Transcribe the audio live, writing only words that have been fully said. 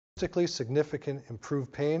statistically significant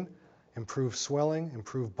improved pain, improved swelling,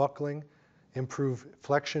 improved buckling, improved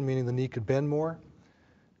flexion, meaning the knee could bend more.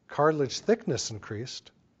 Cartilage thickness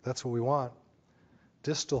increased. That's what we want.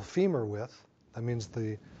 Distal femur width, that means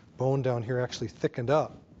the bone down here actually thickened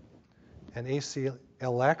up. And ACL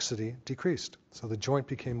laxity decreased, so the joint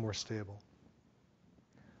became more stable.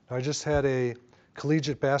 Now, I just had a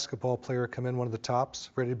collegiate basketball player come in, one of the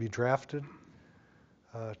tops, ready to be drafted.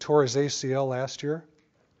 Tore his ACL last year,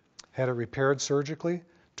 had it repaired surgically,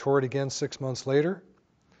 tore it again 6 months later,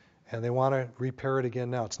 and they want to repair it again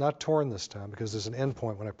now. It's not torn this time because there's an end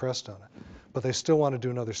point when I pressed on it, but they still want to do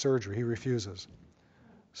another surgery. He refuses.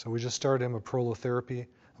 So we just started him a prolotherapy.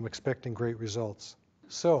 I'm expecting great results.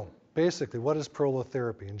 So basically, what is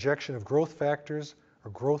prolotherapy? Injection of growth factors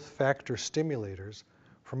or growth factor stimulators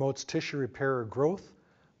promotes tissue repair or growth.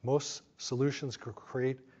 Most solutions could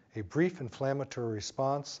create a brief inflammatory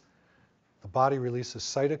response. The body releases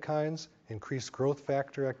cytokines, increased growth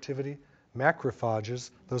factor activity, macrophages,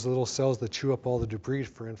 those are little cells that chew up all the debris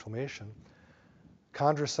for inflammation.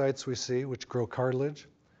 Chondrocytes we see, which grow cartilage.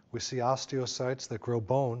 We see osteocytes that grow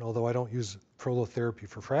bone, although I don't use prolotherapy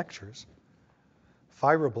for fractures.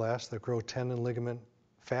 Fibroblasts that grow tendon, ligament,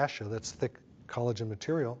 fascia, that's thick collagen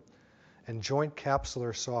material. And joint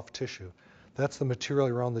capsular soft tissue. That's the material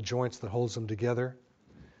around the joints that holds them together,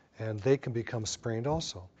 and they can become sprained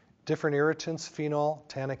also. Different irritants, phenol,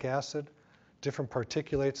 tannic acid, different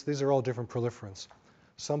particulates, these are all different proliferants.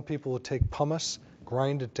 Some people will take pumice,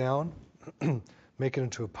 grind it down, make it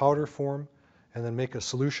into a powder form, and then make a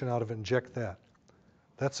solution out of it and inject that.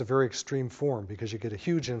 That's a very extreme form because you get a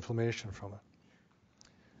huge inflammation from it.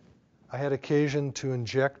 I had occasion to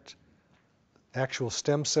inject actual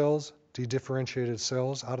stem cells, dedifferentiated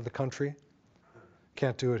cells out of the country,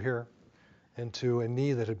 can't do it here, into a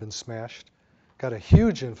knee that had been smashed. Got a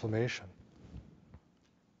huge inflammation,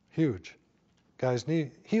 huge. Guy's knee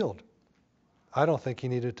healed. I don't think he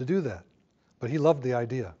needed to do that, but he loved the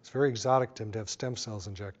idea. It's very exotic to him to have stem cells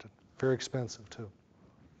injected. Very expensive too.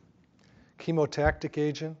 Chemotactic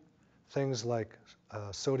agent, things like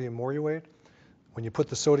sodium moreuate. When you put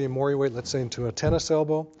the sodium moreuate, let's say into a tennis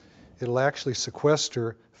elbow, it'll actually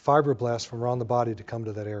sequester fibroblasts from around the body to come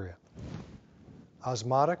to that area.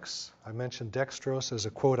 Osmotics, I mentioned dextrose as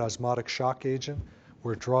a quote osmotic shock agent,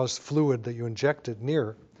 where it draws fluid that you injected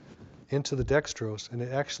near into the dextrose, and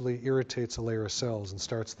it actually irritates a layer of cells and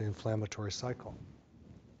starts the inflammatory cycle.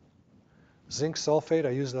 Zinc sulfate, I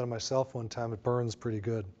used that on myself one time. It burns pretty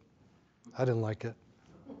good. I didn't like it.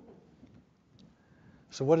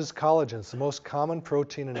 So what is collagen? It's the most common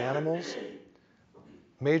protein in animals,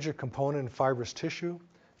 major component in fibrous tissue.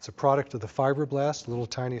 It's a product of the fibroblast, little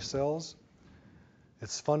tiny cells.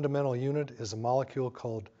 Its fundamental unit is a molecule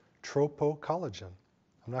called tropocollagen.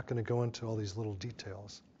 I'm not going to go into all these little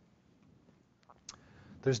details.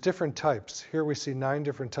 There's different types. Here we see 9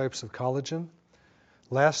 different types of collagen.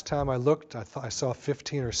 Last time I looked, I saw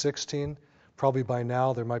 15 or 16. Probably by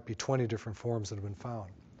now there might be 20 different forms that have been found.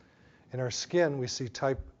 In our skin, we see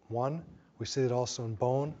type 1. We see it also in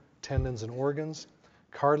bone, tendons, and organs.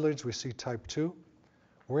 Cartilage, we see type 2.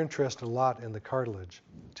 We're interested a lot in the cartilage,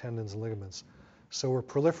 tendons, and ligaments. So we're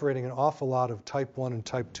proliferating an awful lot of type 1 and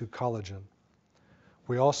type 2 collagen.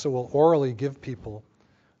 We also will orally give people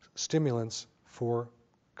stimulants for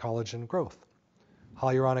collagen growth.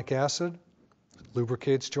 Hyaluronic acid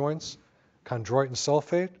lubricates joints. Chondroitin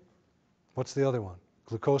sulfate, what's the other one?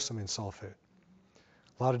 Glucosamine sulfate.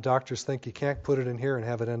 A lot of doctors think you can't put it in here and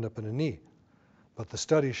have it end up in a knee, but the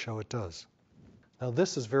studies show it does. Now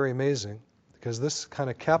this is very amazing because this kind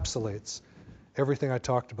of encapsulates everything I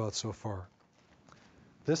talked about so far.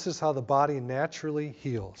 This is how the body naturally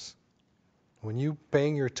heals. When you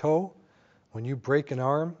bang your toe, when you break an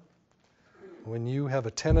arm, when you have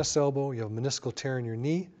a tennis elbow, you have a meniscal tear in your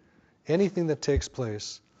knee, anything that takes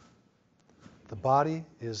place, the body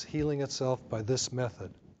is healing itself by this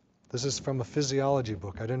method. This is from a physiology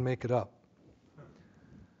book. I didn't make it up.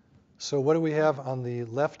 So what do we have on the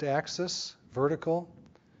left axis, vertical?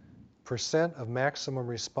 Percent of maximum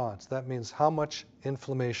response. That means how much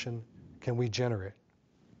inflammation can we generate.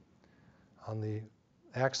 On the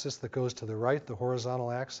axis that goes to the right, the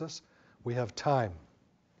horizontal axis, we have time.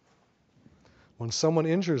 When someone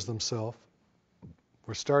injures themselves,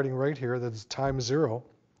 we're starting right here, that's time 0.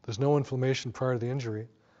 There's no inflammation prior to the injury.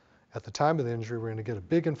 At the time of the injury, we're going to get a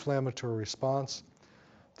big inflammatory response.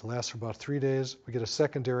 It lasts for about 3 days. We get a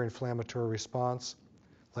secondary inflammatory response.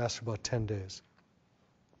 It lasts for about 10 days.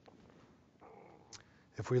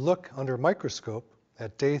 If we look under a microscope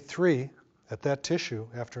at day 3, at that tissue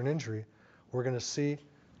after an injury, we're going to see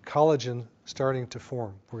collagen starting to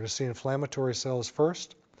form. We're going to see inflammatory cells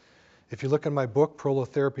first. If you look in my book,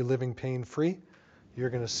 Prolotherapy, Living Pain-Free, you're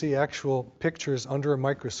going to see actual pictures under a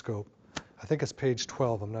microscope. I think it's page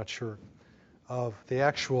 12, I'm not sure, of the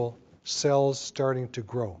actual cells starting to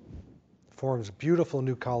grow. Forms beautiful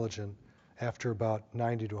new collagen after about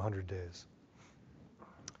 90 to 100 days.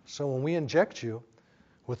 So when we inject you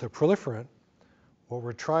with a proliferant, what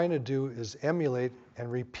we're trying to do is emulate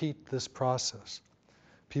and repeat this process.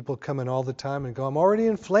 People come in all the time and go, I'm already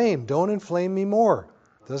inflamed, don't inflame me more.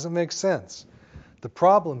 Doesn't make sense. The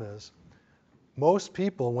problem is, most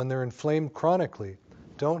people, when they're inflamed chronically,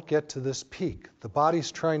 don't get to this peak. The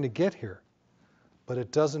body's trying to get here, but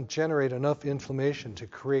it doesn't generate enough inflammation to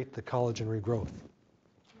create the collagen regrowth.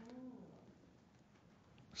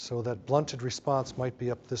 So that blunted response might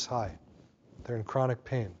be up this high. They're in chronic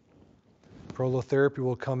pain. Prolotherapy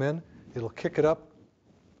will come in, it'll kick it up.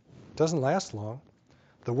 Doesn't last long.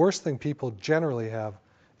 The worst thing people generally have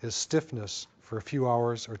is stiffness for a few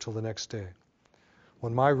hours or till the next day.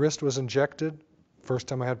 When my wrist was injected, first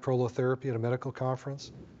time I had prolotherapy at a medical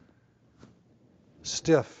conference,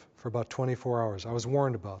 stiff for about 24 hours. I was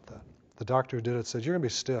warned about that. The doctor who did it said, you're going to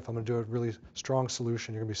be stiff. I'm going to do a really strong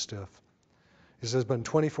solution. You're going to be stiff. He says, but in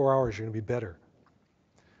 24 hours, you're going to be better.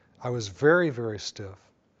 I was very, very stiff.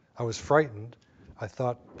 I was frightened. I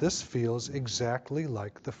thought, this feels exactly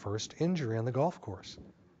like the first injury on the golf course.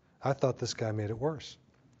 I thought this guy made it worse.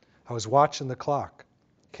 I was watching the clock.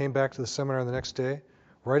 Came back to the seminar the next day.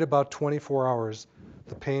 Right about 24 hours,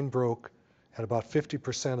 the pain broke, and about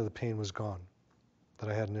 50% of the pain was gone that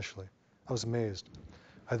I had initially. I was amazed.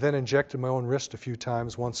 I then injected my own wrist a few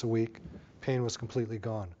times, once a week. Pain was completely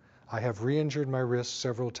gone. I have re-injured my wrist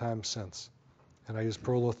several times since, and I use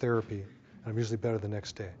prolotherapy, and I'm usually better the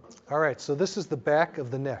next day. All right, so this is the back of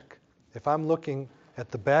the neck. If I'm looking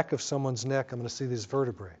at the back of someone's neck, I'm going to see these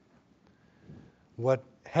vertebrae. What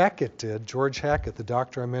Hackett did, George Hackett, the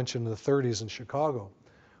doctor I mentioned in the 30s in Chicago,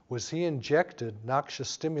 was he injected noxious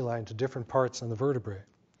stimuli into different parts on the vertebrae.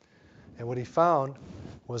 And what he found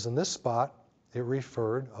was in this spot, it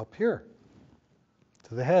referred up here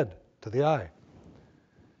to the head, to the eye.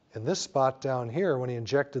 In this spot down here, when he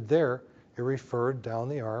injected there, it referred down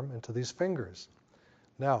the arm into these fingers.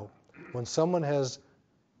 Now, when someone has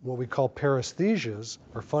what we call paresthesias,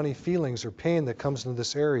 or funny feelings or pain that comes into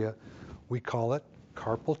this area, we call it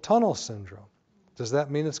carpal tunnel syndrome. Does that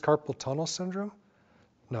mean it's carpal tunnel syndrome?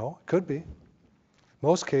 No, it could be.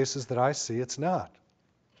 Most cases that I see, it's not.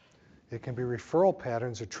 It can be referral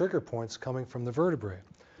patterns or trigger points coming from the vertebrae.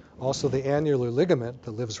 Also, the annular ligament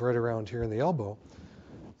that lives right around here in the elbow,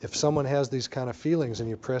 if someone has these kind of feelings and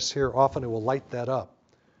you press here, often it will light that up.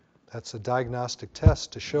 That's a diagnostic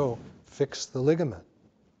test to show fix the ligament.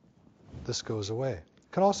 This goes away.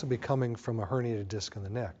 It can also be coming from a herniated disc in the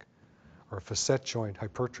neck, or a facet joint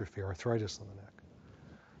hypertrophy, arthritis in the neck.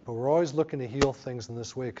 But we're always looking to heal things in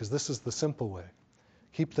this way because this is the simple way.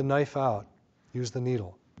 Keep the knife out, use the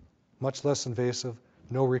needle. Much less invasive,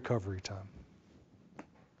 no recovery time.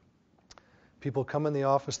 People come in the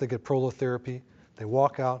office, they get prolotherapy, they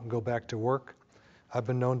walk out and go back to work. I've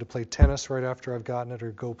been known to play tennis right after I've gotten it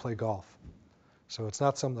or go play golf. So it's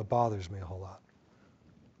not something that bothers me a whole lot.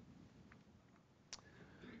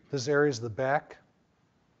 This area is the back,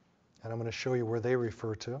 and I'm going to show you where they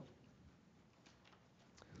refer to.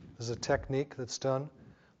 This is a technique that's done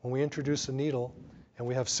when we introduce a needle and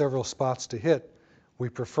we have several spots to hit. We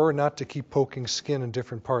prefer not to keep poking skin in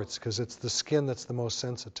different parts because it's the skin that's the most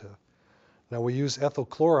sensitive. Now we use ethyl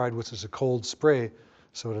chloride, which is a cold spray,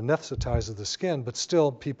 so it anesthetizes the skin, but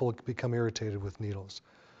still people become irritated with needles.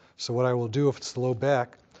 So what I will do if it's the low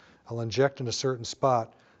back, I'll inject in a certain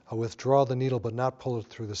spot, I'll withdraw the needle but not pull it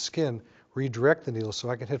through the skin, redirect the needle so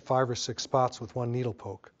I can hit 5 or 6 spots with one needle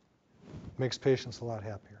poke. Makes patients a lot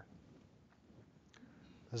happier.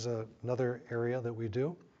 There's another area that we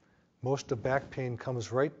do. Most of back pain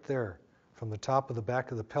comes right there from the top of the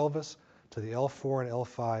back of the pelvis to the L4 and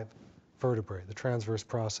L5 vertebrae, the transverse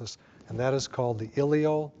process, and that is called the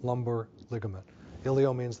iliolumbar ligament.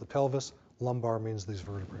 Ilio means the pelvis, lumbar means these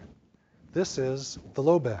vertebrae. This is the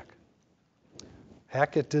low back.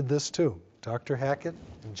 Hackett did this too. Dr. Hackett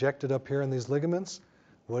injected up here in these ligaments.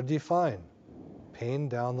 What did he find? Pain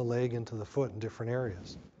down the leg into the foot in different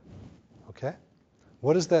areas. Okay?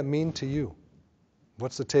 What does that mean to you?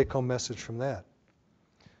 What's the take-home message from that?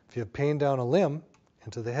 If you have pain down a limb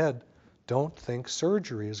into the head, don't think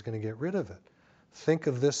surgery is going to get rid of it. Think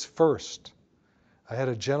of this first. I had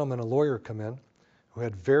a gentleman, a lawyer, come in who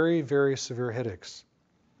had very, very severe headaches.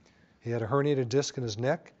 He had a herniated disc in his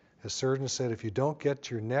neck. His surgeon said, if you don't get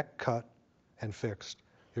your neck cut and fixed,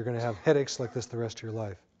 you're going to have headaches like this the rest of your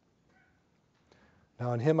life.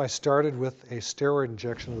 Now in him I started with a steroid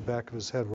injection in the back of his head